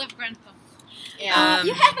 We love grandpa. Yeah.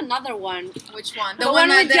 You have another one. Which one? The one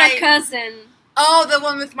with that your I- cousin. Oh, the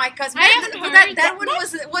one with my cousin. I haven't But heard that one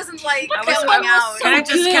wasn't like That was- coming was out. so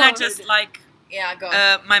Can I good. just like Yeah, go.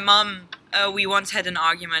 my mom? We once had an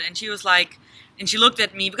argument, and she was like, and she looked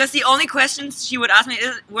at me because the only questions she would ask me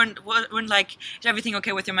weren't like, "Is everything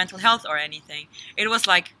okay with your mental health?" or anything. It was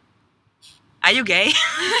like, "Are you gay?"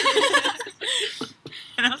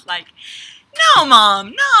 And I was like, "No,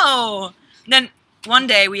 Mom, no." Then one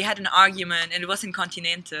day we had an argument, and it was in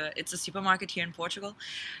Continente. It's a supermarket here in Portugal.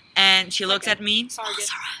 And she looked at me. Target.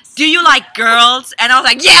 "Do you like girls?" And I was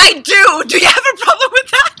like, "Yeah, I do. Do you have a problem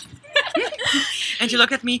with that?" And she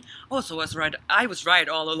looked at me. "Oh, so I was right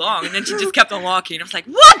all along." And then she just kept on walking. I was like,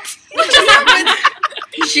 "What?"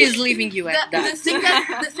 She's leaving you at the that. thing that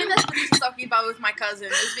Patrice was talking about with my cousin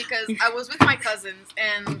is because I was with my cousins,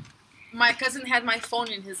 and my cousin had my phone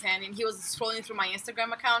in his hand, and he was scrolling through my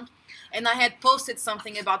Instagram account, and I had posted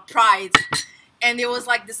something about pride, and it was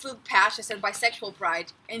like this little patch that said bisexual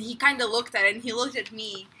pride, and he kind of looked at it, and he looked at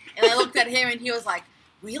me, and I looked at him, and he was like,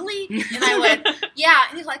 "Really?" And I went, "Yeah,"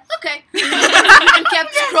 and he was like, "Okay," and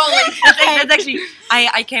kept scrolling. That's actually,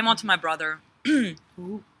 I came on to my brother.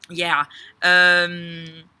 Yeah.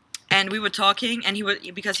 And we were talking, and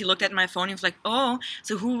because he looked at my phone, he was like, "Oh,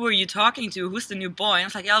 so who were you talking to? Who's the new boy?" And I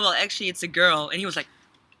was like, "Yeah, well, actually, it's a girl." And he was like,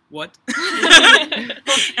 "What?" And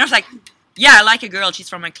I was like, "Yeah, I like a girl. She's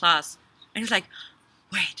from my class." And he was like,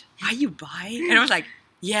 "Wait, are you bi?" And I was like,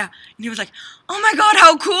 "Yeah." And he was like, "Oh my god,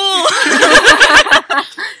 how cool!"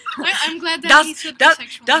 I'm glad that he said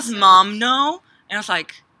bisexual. Does Mom know? And I was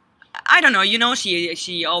like, "I don't know. You know,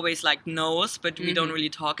 she always like knows, but we don't really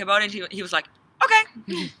talk about it." He was like, "Okay,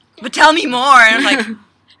 but tell me more." And I was like,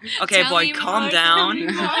 "Okay, Tell boy, me calm more, down." tell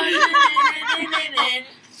me more.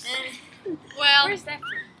 Well, Where's that from?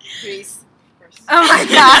 Greece. Of course. Oh my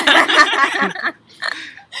god.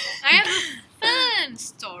 I have a fun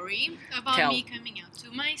story about Tell. me coming out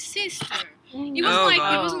to my sister. It Oh, wasn't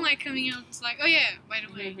God. it wasn't like coming out. It's like, oh yeah, by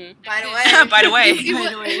the way. Mhm. By the Like way. this. By the way. It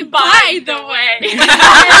was- By the way.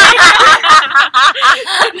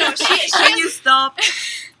 No, Can you stop?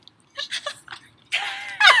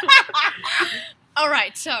 All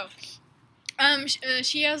right, so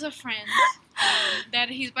she has a friend that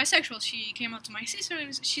he's bisexual. She came out to my sister,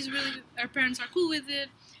 and her parents are cool with it,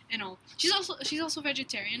 and all. She's also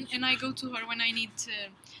vegetarian, and I go to her when I need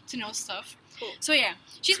to know stuff. Cool. So yeah,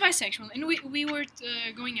 she's bisexual, and we were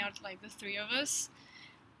going out like the three of us.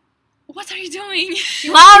 What are you doing?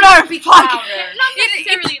 Louder, Speak fuck. louder. Not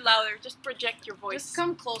necessarily louder, just project your voice. Just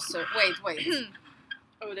come closer. Wait.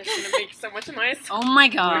 Oh, that's gonna make so much noise. Oh my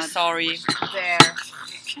We're god. sorry. There.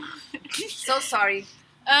 So sorry.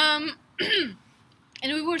 And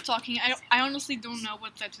we were talking. I honestly don't know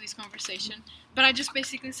what led to this conversation, but I just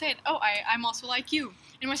basically said, "Oh, I'm also like you."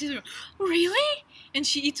 And my sister, "Really?" And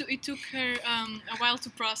it took her a while to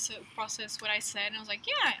process what I said, and I was like,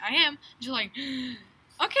 "Yeah, I am." And she was like,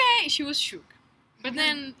 "Okay." She was shook, but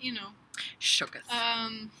then Shook us.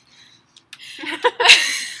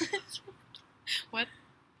 What?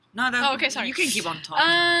 No, Oh, okay, sorry. You can keep on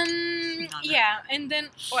talking. Yeah, and then,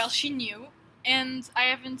 well, she knew, and I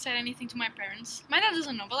haven't said anything to my parents. My dad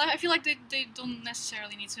doesn't know, but I feel like they don't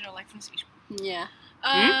necessarily need to know, like, Francisco. Yeah.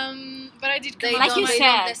 But I did come They out Like to you my- don't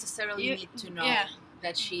said, necessarily you- need to know Yeah.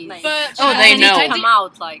 that she's. Like, But Oh, but they I did- know. I come did-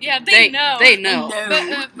 out like. Yeah, they know. They know.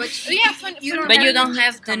 But yeah, You don't But have you don't to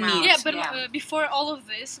have the come out. need. yeah, but Yeah. before all of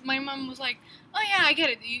this, my mom was like, "Oh yeah, I get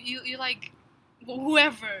it. You like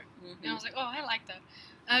whoever." And I was like, "Oh, I like that,"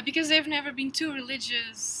 because they've never been too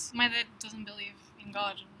religious. My dad doesn't believe in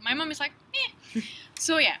God. My mom is like, "Eh."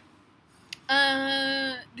 So yeah,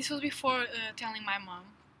 this was before telling my mom,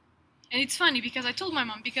 and it's funny because I told my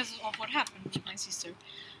mom because of what happened with my sister.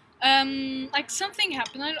 Like something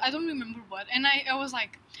happened. I don't remember what, and I was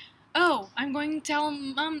like, "Oh, I'm going to tell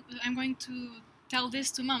mom. I'm going to tell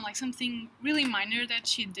this to mom, like something really minor that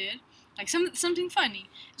she did, like something funny."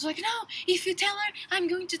 It's like, "No, if you tell her, I'm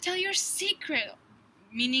going to tell your secret."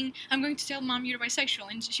 meaning I'm going to tell mom you're bisexual,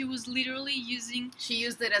 and she was literally using. She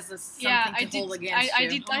used it as something Yeah, I to hold did. against I you.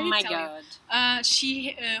 did. Oh I did my tell you. god.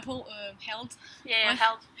 She held. Yeah, What?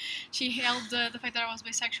 help. She held the fact that I was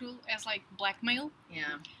bisexual as like blackmail. Yeah.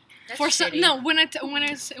 That's For some, shitty. no, when I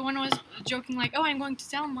was joking like, oh, I'm going to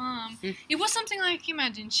tell mom, it was something like,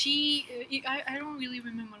 imagine she, I don't really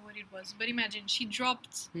remember what it was, but imagine she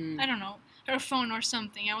dropped, I don't know, her phone or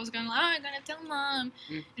something. I was gonna like, oh, I'm gonna tell mom,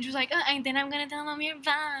 and she was like, and then I'm gonna tell mom you're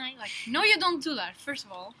bi. Like, no, you don't do that. First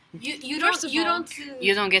of all, You First don't of you all- don't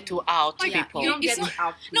You don't get to out Like, people. you don't It's get not- to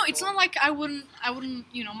out no, it's people. not like I wouldn't,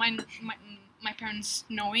 you know, my parents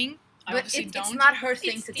knowing. I But obviously it's don't. not her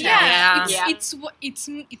thing It's- to tell. Yeah, Yeah.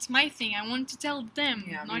 it's my thing. I want to tell them,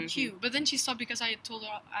 Yeah. not you. But then she stopped because I told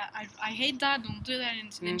her I hate that. Don't do that,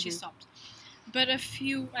 and then she stopped. But I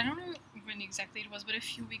don't know when exactly it was, but a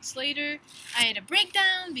few weeks later, I had a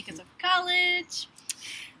breakdown because of college,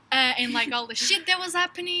 and like all the shit that was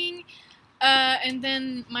happening. And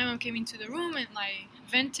then my mom came into the room and like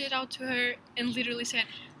vented out to her and literally said,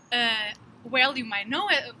 "Well, you might know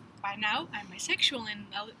it by now. I'm bisexual, and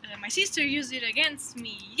my sister used it against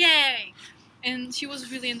me. Yay!" And she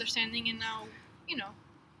was really understanding, and now, you know,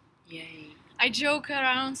 Yay. I joke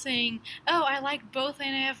around saying, "Oh, I like both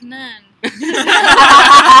and I have none."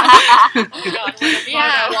 Oh God, what a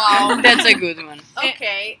Yeah. Wow. That's a good one.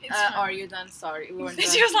 Okay. It's fine. Are you done? Sorry, we weren't done.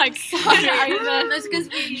 She was like, Are you done? That's because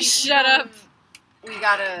we Shut up. We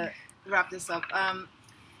gotta wrap this up.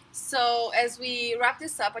 So as we wrap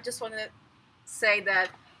this up, I just want to say that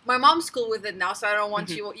my mom's cool with it now, so I don't want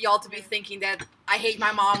y'all to be thinking that I hate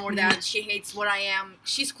my mom or that she hates what I am.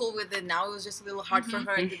 She's cool with it now. It was just a little hard for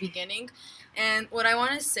her at the beginning. And what I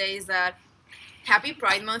want to say is that Happy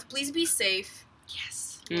Pride Month. Please be safe.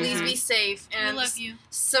 Yes. Please be safe "We and love you."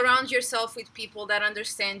 surround yourself with people that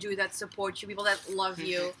understand you, that support you, people that love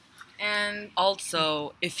you. And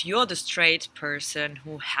Also, if you're the straight person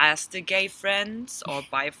who has the gay friends or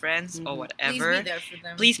bi friends or please whatever, be there for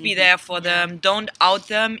them. please be there for them. Don't out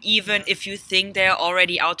them, even if you think they're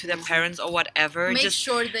already out to their parents or whatever. Make Just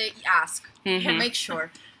sure they ask. Make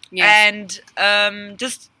sure. Yes. and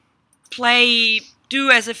just do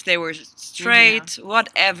as if they were straight,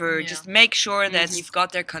 whatever. Yeah. Just make sure that you've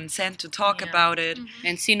got their consent to talk Yeah. about it,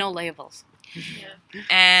 And see no labels.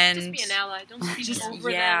 and Just be an ally. Don't speak Just- over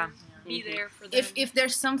yeah. them. Be there for them. If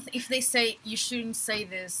there's something, if they say you shouldn't say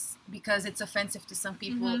this because it's offensive to some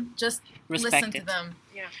people, just Respect listen to it. them.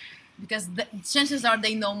 Yeah. Because chances are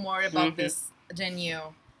they know more about this than you.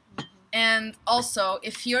 And also,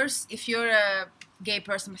 if you're a gay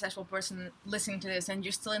person, bisexual person listening to this, and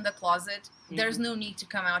you're still in the closet, there's no need to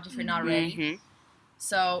come out if you're not ready.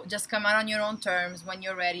 So just come out on your own terms when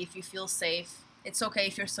you're ready. If you feel safe, it's okay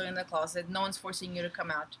if you're still in the closet. No one's forcing you to come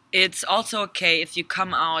out. it's also okay if you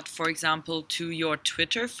come out, for example, to your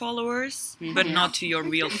Twitter followers, but not to your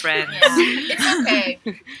real friends. Yeah, it's okay.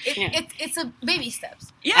 Yeah. It's a baby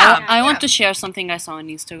steps. Yeah. I want to share something I saw on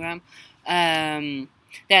Instagram.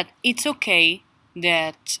 That it's okay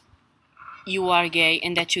that you are gay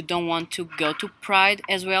and that you don't want to go to Pride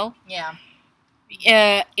as well. Yeah.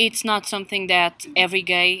 It's not something that every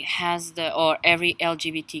gay has or every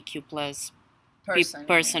LGBTQ plus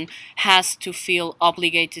person has to feel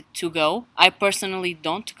obligated to go. I personally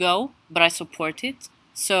don't go, but I support it.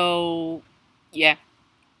 So, yeah,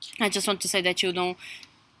 I just want to say that you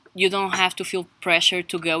don't have to feel pressure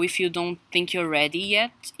to go if you don't think you're ready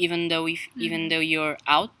yet, even though you're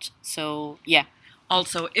out. So, yeah.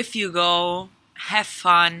 Also, if you go, have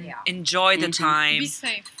fun, Yeah. enjoy the time, Be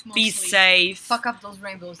safe. be Mostly. safe. Fuck up those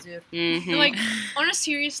rainbows, dude. Mhm. Like, on a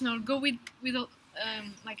serious note, go with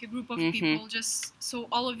like a group of people, just so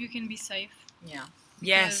all of you can be safe. Yeah.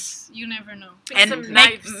 Yes. Because you never know. And some make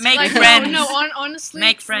knives. like Like, friends. honestly,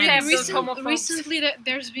 Make friends. Yeah, Those homophobes. recently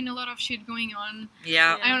there's been a lot of shit going on.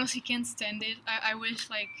 Yeah. I honestly can't stand it. I wish,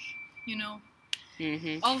 like, you know,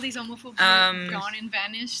 Mhm. all these homophobes Um, were gone and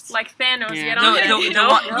vanished. Like Thanos, Yeah. get The- on it. the- you the know?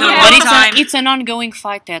 one- the Yeah. But one time- it's an ongoing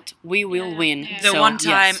fight that we will win. Yeah. The So, one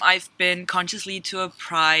time yes. I've been consciously to a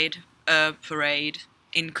Pride parade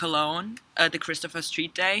in Cologne, the Christopher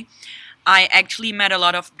Street Day, I actually met a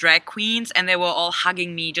lot of drag queens, and they were all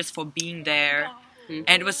hugging me just for being there.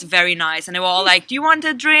 And it was very nice. And they were all like, "Do you want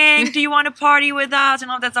a drink? Do you want to party with us?"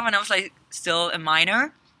 and all that stuff. And I was like, still a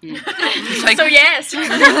minor. It's like, So yes.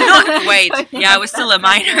 no, wait, yeah, I was still a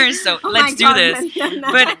minor, so let's do this.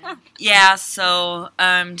 But yeah, so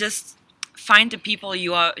just find the people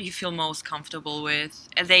you feel most comfortable with.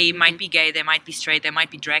 And they might be gay, they might be straight, they might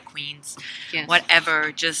be drag queens, Yes.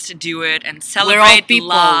 whatever. Just do it and We're all celebrate, people.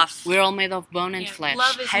 laugh. We're all made of bone and Yeah. flesh.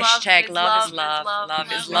 Love is Hashtag love love is love.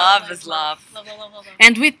 Love is Love love is love. Love, love, love, love, love.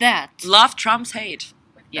 And with that, Love trumps hate.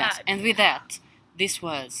 Yes. Bad. And with that, this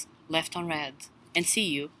was Left on Red. And see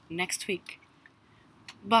you next week.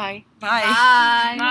 Bye. Bye. Bye.